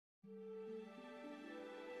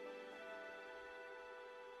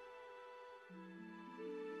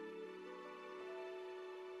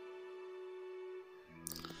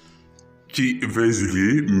ci 20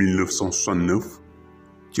 juillet 1969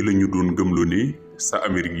 ci la ñu doon gëmloo ne sa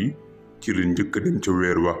Amérique yi ci la njëkk a dem ca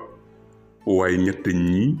weer wa waaye ñett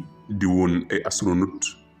ñi di woon ay astronaute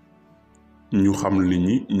ñu xam ne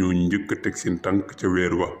ñi ñoo njëkk a teg seen tànk ca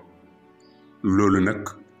weer wa loolu nag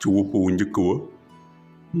ci wopp wu njëkk wa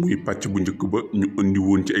muy pàcc bu njëkk ba ñu indi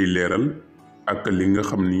woon ci ay leeral ak li nga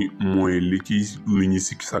xam ni mooy li ci lu ñu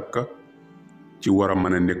sikki sàkka ci war a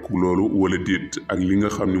mën a nekk loolu wala déet ak li nga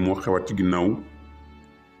xam ni moo xewaat ci ginnaaw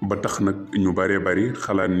ba tax nag ñu baree bari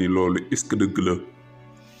xalaat ni loolu est-ce que dëgg la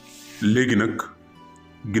léegi nag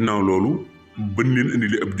ginnaaw loolu bën leen indi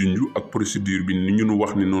li ab junju ak procédure bi ni ñu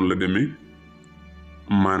wax ni noonu la demee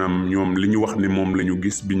maanaam ñoom li ñu wax ni moom la ñu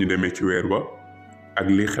gis bi ñu demee ci weer ba ak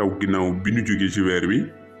li xew ginnaaw bi ñu jógee ci weer wi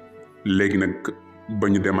léegi nag ba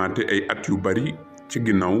ñu demaate ay at yu bari ci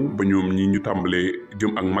ginnaaw ba ñoom ñi ñu tàmbalee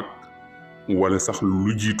jëm ak mag wala sax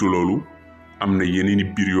lu jiitu loolu am na yeneeni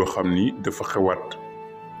biir yoo xam ni dafa xewaat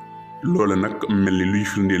loola nag mel ni luy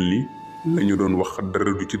firndeel ni la ñu doon wax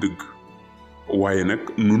dara du ci dëgg waaye nag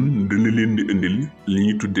nun dana leen di indil li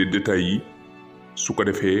ñuy tuddee détails yi su ko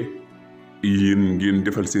defee yéen ngeen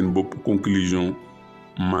defal seen bopp conclusion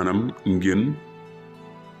maanaam ngeen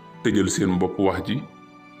tëjal seen bopp wax ji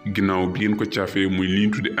ginnaaw bi ngeen ko caafee muy li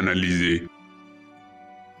ñu tuddee analyser.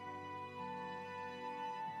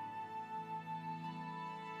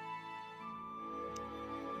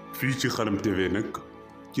 fii ci xalam TV nag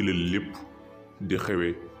ci la lépp di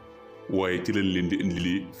xewee waaye ci lañ leen di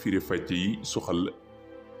indili firi fàcce yi soxal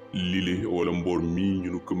lile wala mboor mii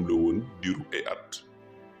ñu nu këm la woon diiru ay at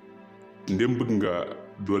ndem bëgg nga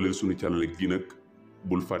dooleel sunu càllale gi nag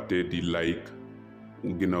bul fàtte di like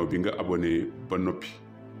ginnaaw bi nga abonné ba noppi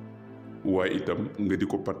waaye itam nga di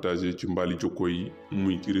ko partager ci mbaali jokkoo yi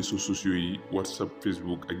muy ci réseaux sociaux yi WhatsApp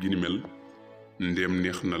Facebook ak yi ni mel ndem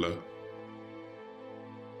neex na la.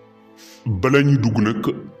 bala ñuy dugg nag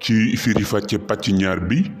ci firi fàcce pàcc ñaar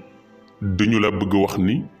bi dañu la bëgg wax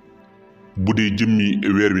ni bu dee jëmmi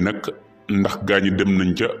weer wi nag ndax gaañi dem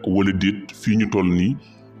nañ ca wala déet fii ñu toll nii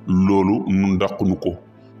loolu nun dàqunu ko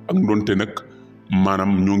ak ndonte nag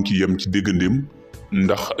maanaam ñoo ngi ci yem ci déggandeem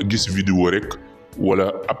ndax gis vidéo rek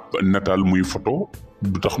wala ab nataal muy photo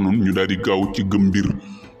du tax nun ñu daal di gaaw ci gëm mbir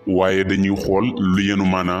waaye dañuy xool lu yenu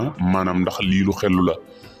maanaam ndax lii lu xellu la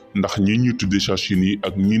ndax ñi ñuy tuddee Chachine yi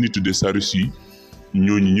ak ñi ñuy tuddee Sarus yi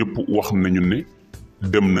ñooñu ñëpp wax nañu ne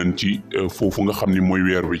dem nañ ci foofu nga xam ni mooy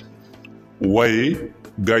weer wi waaye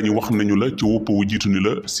gaa ñi wax nañu la ci wopp wu jiitu ni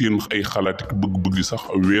la seen ay xalaat ak bëgg-bëgg sax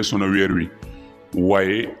weesu na weer wi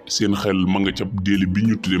waaye seen xel ma nga ca déeli bi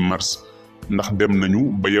ñu tuddee Mars ndax dem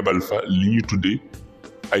nañu ba yebal fa li ñuy tuddee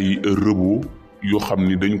ay robot yoo xam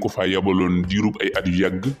ni dañ ko fa yebaloon diirub ay at yu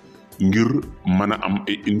yàgg ngir mën a am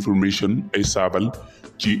ay information ay saabal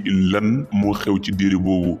ci lan moo xew ci déele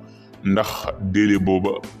boobu ndax déele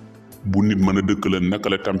booba bu nit mën a dëkk la naka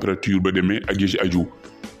la température ba demee ak yi ci aju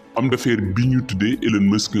homme d'affaires bi ñu tuddee Elon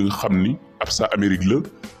Musk nga xam ni ab sa Amérique la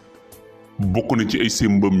bokk na ci ay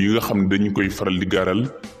sémbam yi nga xam ne dañu koy faral di gaaral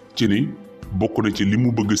ci ni bokk na ci li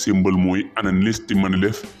mu bëgg sémbal mooy ana nees di mën a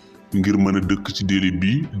def ngir mën a dëkk ci déele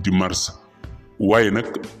bii di Mars waaye nag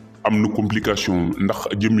am na complication ndax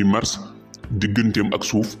jëmmi Mars digganteem ak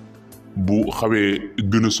suuf bu xawee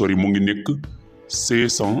gën a sori mu ngi nekk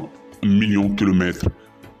 500 millions kilomètres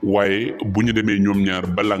waaye bu ñu demee ñoom ñaar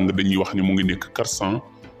ba lang dañuy wax ni mu ngi nekk 400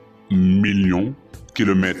 millions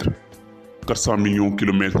kilomètres 400 millions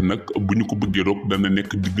kilomètres nag bu ñu ko bëggee rek dana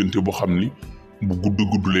nekk diggante boo xam ni bu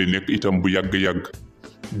gudd lay nekk itam bu yàgg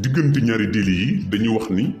diggante ñaari déli yi dañuy wax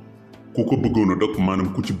ni ku ko bëggoon a dog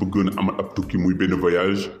maanaam ku ci bëggoon a amal ab tukki muy benn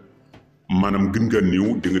voyage maanaam gën ngaa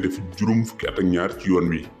néew di nga def juróom fukki at ak ñaar ci yoon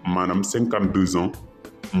wi maanaam 52 ans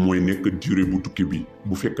mooy nekk durée bu tukki bi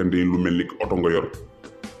bu fekkante lu mel ni oto nga yor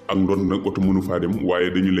ak ndoon nag oto mënu faa dem waaye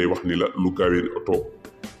dañu lay wax ni la lu gaawee oto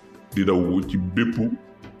di daw ci bépp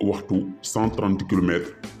waxtu 130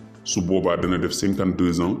 kilomètres su boobaa dana def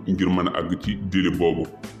 52 ans ngir mën a àgg ci durée boobu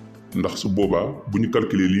ndax su boobaa bu ñu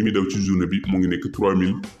calculer lii muy daw ci journée bi mu ngi nekk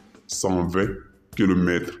 3120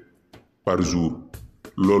 kilomètres par jour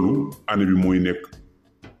loolu année bi mooy nekk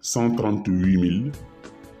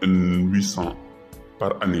 138800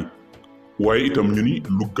 par année waaye itam ñu ni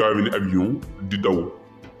lu gaawe ne avion di daw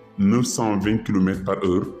 920 kilomètres par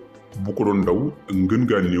heure bu ko doon daw ngën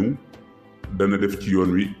gaa néew dana def ci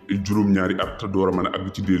yoon wi juróom-ñaari at door a mën a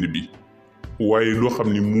àgg ci déeli bi waaye loo xam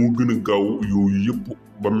ni moo gën a gaaw yooyu yëpp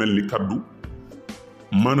ba mel ni kaddu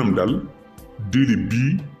maanaam daal déeli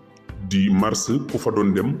bii di Mars ku fa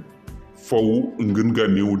doon dem faw ngën gaa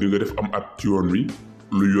néew di nga def am at ci yoon wi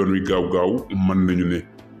lu yoon wi gaaw mën nañu ne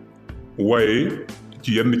waaye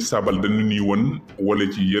ci yenn ci saabal dañu ñuy won wala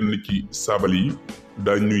ci yenn ci saabal yi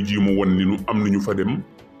daañ ñuy jiima won ni nu am nañu fa dem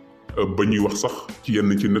ba ñuy wax sax ci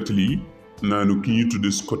yenn ci nettali yi naanu ki ñuy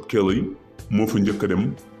tudde Scott Kelly moo fa njëkk a dem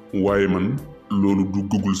waaye man loolu du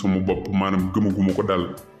gugul sama bopp maanaam gëmaguma ko daal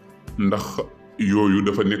ndax yooyu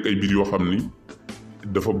dafa nekk ay biir yoo xam ni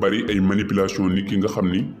dafa bari ay manipulation ni ki nga xam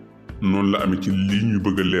ni noonu la amee ci lii ñu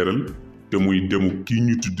bëgg a leeral te muy demu kii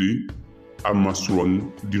ñu tuddee Armstrong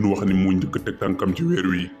dinu wax ni moo njëkk a teg tànkam ci weer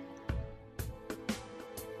wi.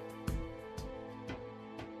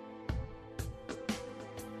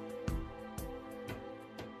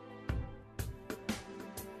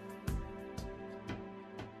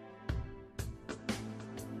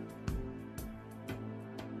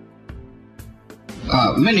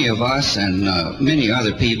 Many of us and many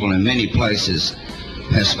other people in many places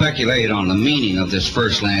have speculated on the meaning of this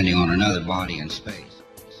first landing on another body in space.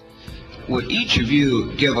 Would each of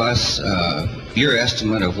you give us your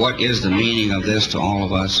estimate of what is the meaning of this to all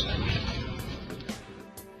of us?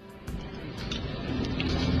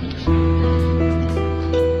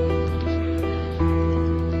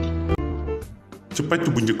 ci pàcc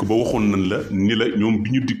bu njëkk ba waxoon nañ la ni la ñoom bi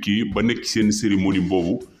ñu dikkee ba nekk seen cérémonie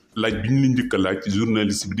boobu laaj bi ñu leen njëkk a laaj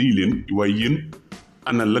journaliste bi dañu leen waaye yéen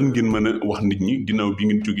ana lan ngeen mën a wax nit ñi ginnaaw bi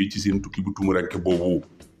ngeen jógee ci seen tukki bu tumuranke boobu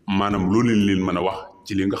maanaam loo leen mën a wax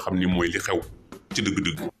ci li nga xam ni mooy li xew ci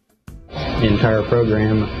dëgg-dëgg. The entire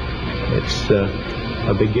program, it's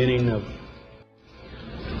a beginning of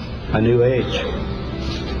a new age.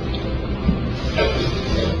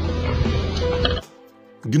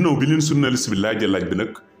 ginnaaw bi leen journaliste bi laaj bi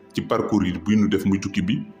nag ci parcours yi bu ñu def muy tukki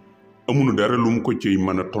bi amuñu dara lu mu ko ciy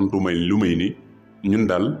mën a tontu may lu may ni ñun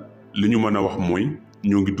daal li ñu mën a wax mooy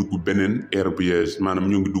ñoo ngi dugg beneen ère bu yees maanaam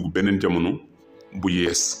ñoo ngi dugg beneen jamono bu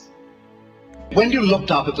yees. When you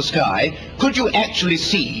looked up at the sky, could you actually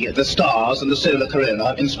see the stars and the solar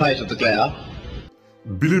corona in spite of the glare?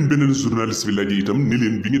 bi leen beneen journaliste bi laaj itam ni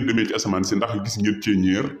leen bi ngeen demee ci asamaan si ndax gis ngeen cee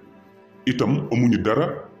ñeer itam amuñu dara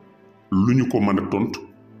lu ñu ko mën a tontu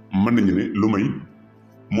mën nañu ne lu may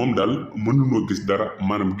moom daal mënunoo gis dara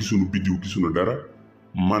maanaam gisuñu biddiw gisuñu dara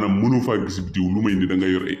maanaam mënoo faa gis biddiw lu may ni da nga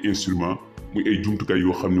yor ay instrument muy ay jumtukaay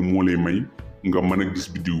yoo xam ne moo lay may nga mën a gis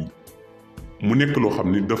biddiw mu nekk loo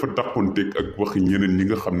xam ni dafa dàqonteeg ak waxi ñeneen ñi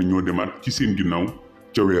nga xam ne ñoo demaat ci seen ginnaaw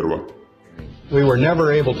ca weer wa. We were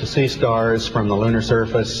never able to see stars from the lunar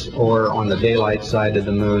surface or on the daylight side of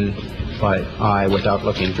the moon by eye without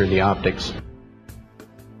looking through the optics.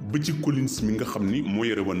 ba ci Collins mi nga xam ni moo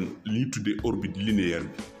yore woon li ñuy tuddee orbite linéaire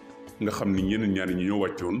bi nga xam ni ñeneen ñaari ñi ñoo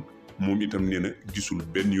wàccoon moom itam nee na gisul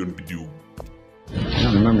benn yoon biddiw. I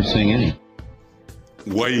don't remember seeing any.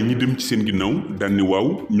 waaye ñi dem ci seen ginnaaw daan ni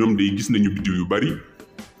waaw ñoom day gis nañu biddiw yu bari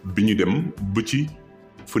bi ñu dem ba ci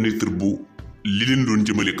fenêtre bu li leen doon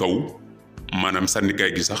jëmale kaw maanaam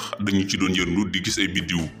sànnikaay gi sax dañu ci doon yërndu di gis ay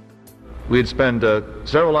biddiw. We'd spend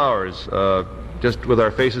several hours just with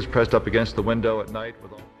our faces pressed up against the window at night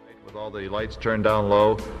with all the lights turned down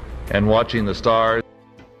low and watching the stars.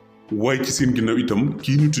 waaye ci seen ginnaaw itam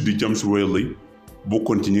kii ñu tuddi James Whale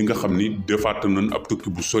bokkoon ci ñi nga xam ni defaat nañ ab tukki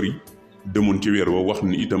bu sori demoon ci weer wa wax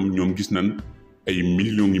ni itam ñoom gis nañ ay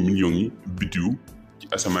millions yi biddiw ci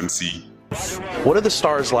asamaan si. What are the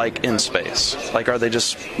stars like in space? Like, are they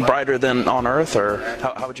just brighter than on Earth, or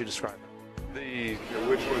how would you describe it?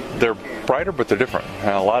 They're brighter, but they're different.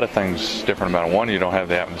 And a lot of things different about it. One, you don't have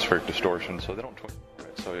the atmospheric distortion, so they don't twinkle.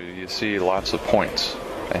 Right? So you see lots of points,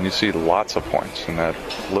 and you see lots of points, and that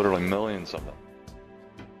literally millions of them.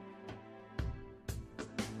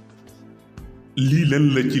 lii leen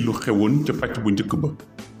la ci lu xewoon ca pàcc bu njëkk ba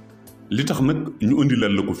li tax nag ñu indi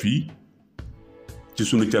lan la ko fii ci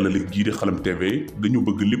sunu càllale gii di Xalam TV dañu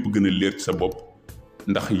bëgg lépp gën a leer ci sa bopp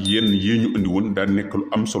ndax yenn yee ñu indi woon daa nekk lu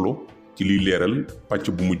am solo ci liy leeral pàcc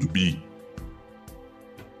bu mujj bii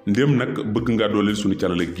ndéem nag bëgg ngaa dooleel sunu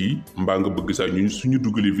càllale gii mbaa nga bëgg saa ñu suñu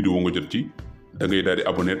dugalee vidéo nga jot ci da ngay daal di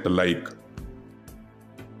abonné te like.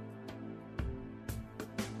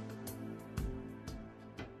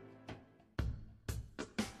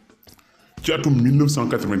 ci atum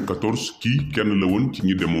 1994 kii kenn la woon ci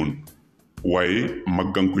ñi demoon waaye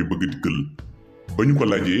magga nga koy bëgg dikkal ba ñu ko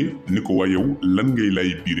laajee ni ko waa yow lan ngay lay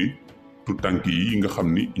biire tu tànk yi nga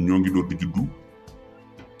xam ni ñoo ngi door di juddu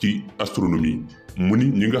ci astronomie mu ni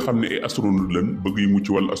ñi nga xam ne ay astronaute lan bëgg yi mu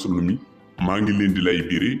ci wàllu astronomie maa ngi leen di lay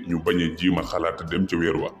biire ñu bañ a jéem a xalaat dem ca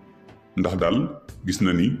weer wa ndax daal gis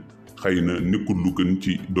na ni xëy na nekkul lu gën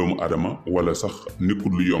ci doomu aadama wala sax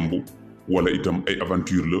nekkul lu yomb wala itam ay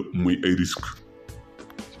aventure la muy ay risque.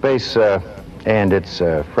 Space and its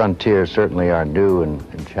frontiers certainly are new and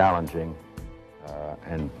challenging,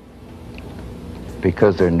 and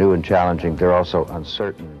because they're new and challenging, they're also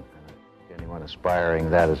uncertain. Anyone aspiring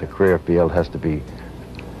that as a career field has to be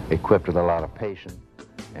equipped with a lot of patience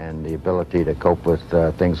and the ability to cope with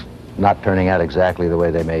things not turning out exactly the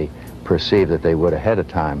way they may perceive that they would ahead of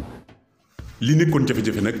time. li nekkoon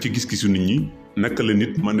jafe-jafe nag ci gis-gisu nit ñi naka la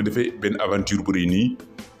nit mën a defee benn aventure bu rëy nii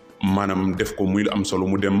maanaam def ko muy lu am solo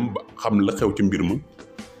mu dem ba xam la xew ci mbir ma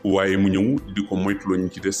waaye mu ñëw di ko moytuloo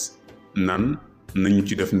ñu ci des naan nañu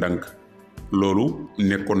ci def ndànk loolu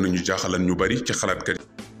nekkoon nañu jaaxalan ñu bari ci xalaatkat yi.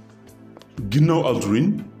 ginnaaw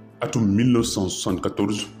Aldrin atum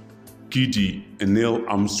 1974 kii di Neil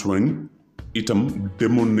Armstrong itam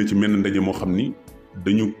demoon na ci menn ndaje moo xam ni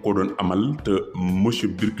dañu ko doon amal te monsieur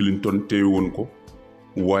Bill Clinton teewe woon ko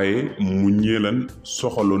waaye mu ñeelan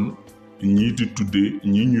soxaloon ñii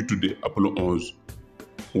ñuy tuddee Apollo 11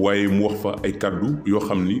 waaye mu wax fa ay kàddu yoo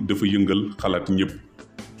xam ni dafa yëngal xalaat ñëpp.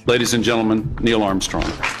 Ladies and gentlemen, Neil Armstrong.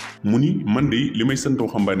 mu ni man de li may sant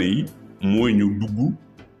waxambaane yi mooy ñu dugg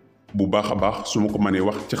bu baax a baax su ma ko mënee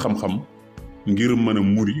wax ci xam-xam ngir mën a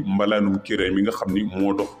muri mbalaanum kiiraay mi nga xam ni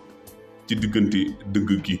moo dox ci diggante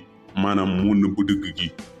dëgg gi maanaam moo nëbb dëgg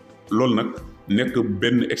gi loolu nag nekk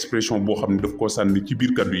benn expression boo xam ne daf koo sànni ci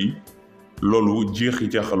biir kàddu yi loolu jeexi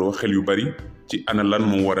jaaxaloo xel yu bari ci ana lan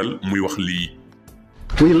moo waral muy wax lii.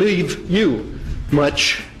 We leave you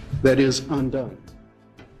much that is undone.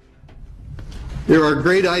 There are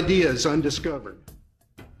great ideas undiscovered,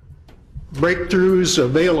 breakthroughs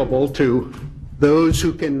available to those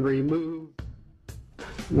who can remove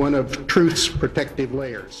one of truth's protective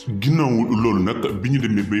layers. ginnaaw loolu nag bi ñu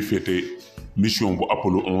demee bay féete mission bu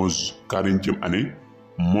Apollo 11 40e année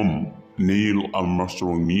moom Neil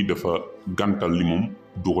Armstrong mi dafa gàntal li moom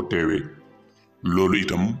du ko teewee loolu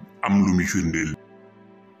itam am lu muy firndeel.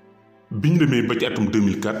 bi ñu demee ba ci atum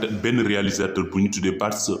 2004 benn réalisateur bu ñu tuddee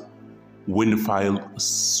Partie ñu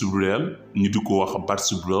di ko wax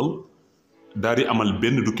Partie daal di amal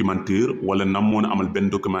benn documentaire wala namoon amal benn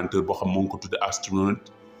documentaire boo xam moo ngi ko tuddee Astronaut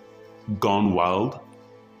Gone Wild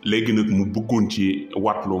léegi nag mu bëggoon ci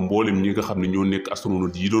waatloo mboolem ñi nga xam ne ñoo nekk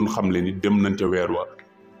astronaute yi doon xam le ni dem nañ ca weer wa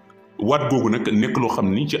waat googu nag nekk loo xam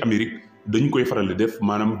ni ci Amérique dañu koy faral di def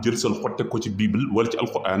maanaam jël seen xot teg ko ci Bible wala ci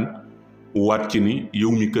alquran waat ci ni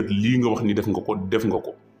yow mi kat lii nga wax ni def nga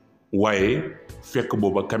ko waaye fekk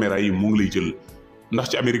booba caméra yi mu ngi lay jël ndax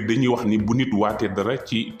ci Amérique dañuy wax ni bu nit waatee dara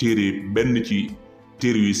ci téere benn ci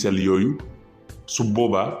téere yu sell yooyu su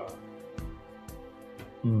boobaa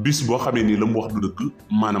bis boo xamee ni la mu wax du dëgg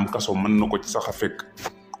maanaam kaso mën na ko ci sax a fekk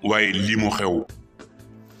waaye lii moo xew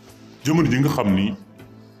jamono ji nga xam ni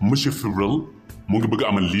monsieur Fibrel mu ngi bëgg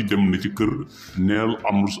amal lii dem na ci kër Neil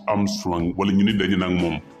Armstrong wala ñu ni dañu nag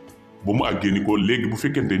moom ba mu àggee ni ko léegi bu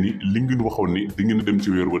fekkente ni li ngeen waxoon ni da ngeen dem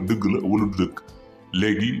ci weer wa dëgg la wala du dëgg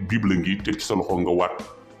léegi Bible ngi teg ci sa loxo nga waat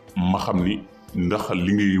ma xam ni ndax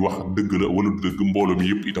li ngay wax dëgg la wala du dëgg mbooloo mi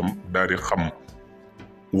yëpp itam daal di xam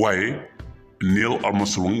waaye Neil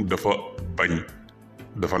Armstrong dafa bañ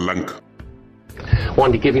dafa lànk.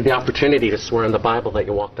 Wanted to give you the opportunity to swear on the Bible that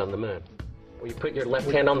you walked on the moon. Will you put your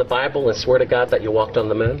left hand on the Bible and swear to God that you walked on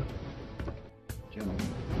the moon?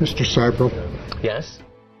 Mr. Seibel? Yes?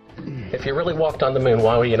 If you really walked on the moon,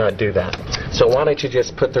 why would you not do that? So why don't you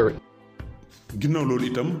just put the... ginnaaw loolu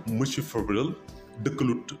itam monsieur Fibrel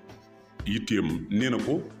dëkkalut yitteem nee na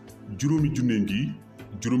ko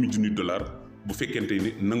 $5,000 bu fekkente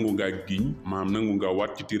ni nangu ngaa giñ maanaam nangu ngaa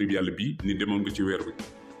waat ci téere bi yàlla bi ni demoon nga ci weer bi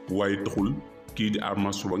waaye taxul kii di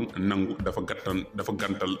Armstrong nangu dafa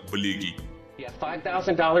gàntal ba léegi. You have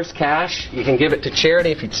 $5,000 cash. You can give it to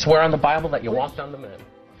charity if you swear on the Bible that you walked on the moon.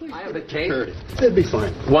 I have the tape. It'd be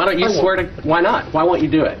fine. Why don't you swear to... Why not? Why won't you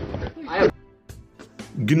do it?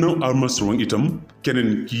 ginnaaw Armstrong itam keneen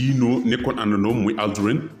kii noo nekkoon àndandoo muy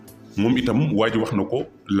Aldrin moom itam waa ji wax na ko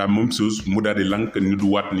la même chose mu daal di lànk ni du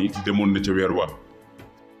waat ni demoon na ca weer wa.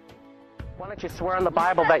 Why don't you swear on the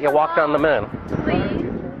Bible that you walked on the moon?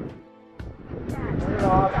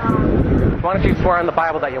 Why don't you swear on the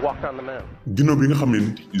Bible that you walked on the moon? ginnaaw bi nga xam ne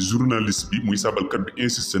journaliste bi muy sabalkat bi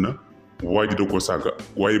insisté na waa ji da koo saaga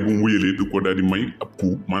waaye bu mu wéyalee da koo daal di may ab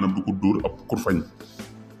coup maanaam du ko dóor ab kurfañ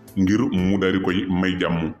ngir mu daal di koy may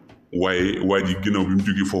jàmm waaye waa ji ginnaaw bi mu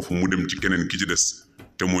jógee foofu mu dem ci keneen ki ci des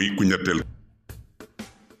te mooy ku ñetteel.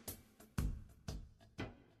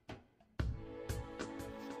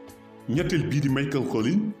 ñetteel bii di Michael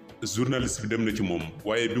Collins journaliste bi dem na ci moom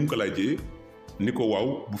waaye bi mu ko laajee ni ko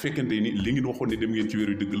waaw bu fekkente ni li ngeen waxoon ne dem ngeen ci weer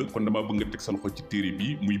wi dëgg la kon damaa bëgg nga teg sa loxo ci téere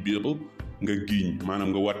bii muy Bible nga giiñ maanaam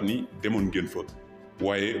nga waat ni demoon ngeen fa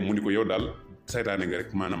waaye mu ni ko yow daal saytaane nga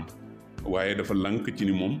rek maanaam. waaye dafa lànk ci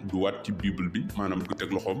ni moom du waat ci Bible bi maanaam du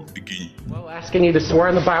teg loxoom di giiñ. Well, asking you to swear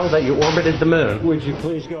on the Bible that you orbited the moon. Would you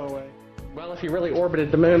please go away? Well, if you really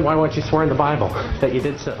orbited the moon, why won't you swear in the Bible that you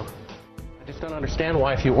did so? I just don't understand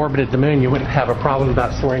why if you orbited the moon, you wouldn't have a problem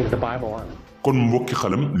about swearing to the Bible on it. kon mbokki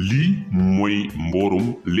xalam lii mooy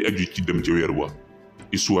mboorum li aju ci dem ca weer wa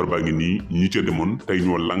histoire baa ngi nii ñi ca demoon tey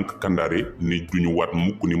ñoo lànk kandaare ni duñu waat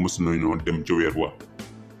mukk ni mës nañoo dem ca weer wa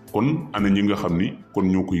kon ana ñi nga xam ni kon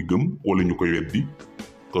ñoo koy gëm wala ñu koy weddi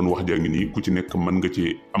kon wax jaa ngi nii ku ci nekk mën nga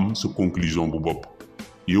cee am sa conclusion bu bopp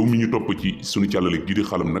yow mi ñu topp ci sunu càllale gi di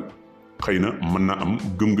xalam nag xëy na mën naa am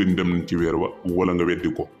gëm nga ni dem nañ ci weer wa wala nga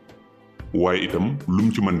weddi ko waaye itam lu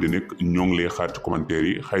mu ci mën di nekk ñoo ngi lay xaar ci commentaire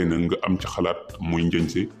yi xëy na nga am ci xalaat muy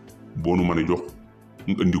njañse boo nu mën a jox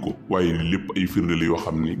nga indi ko waaye lépp ay firnde la yoo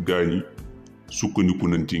xam ni gaa ñi sukkandiku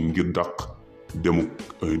nañ ci ngir dàq dem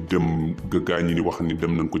ga gaa ñi ni wax ni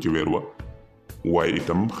dem nañ ko ci weer wa waaye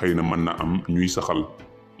itam xëy na mën na am ñuy saxal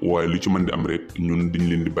waaye lu ci mën di am rek ñun dañ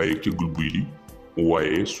leen di bàyyi ci gul buy li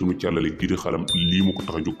waaye sunu càllale gi di xalam lii mu ko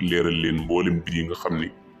tax a jóg leeral leen mboolem mbir yi nga xam ni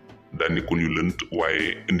daa nekkoon yu lënt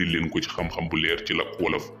waaye indi leen ko ci xam-xam bu leer ci làkk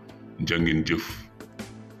wolof jàngeen jëf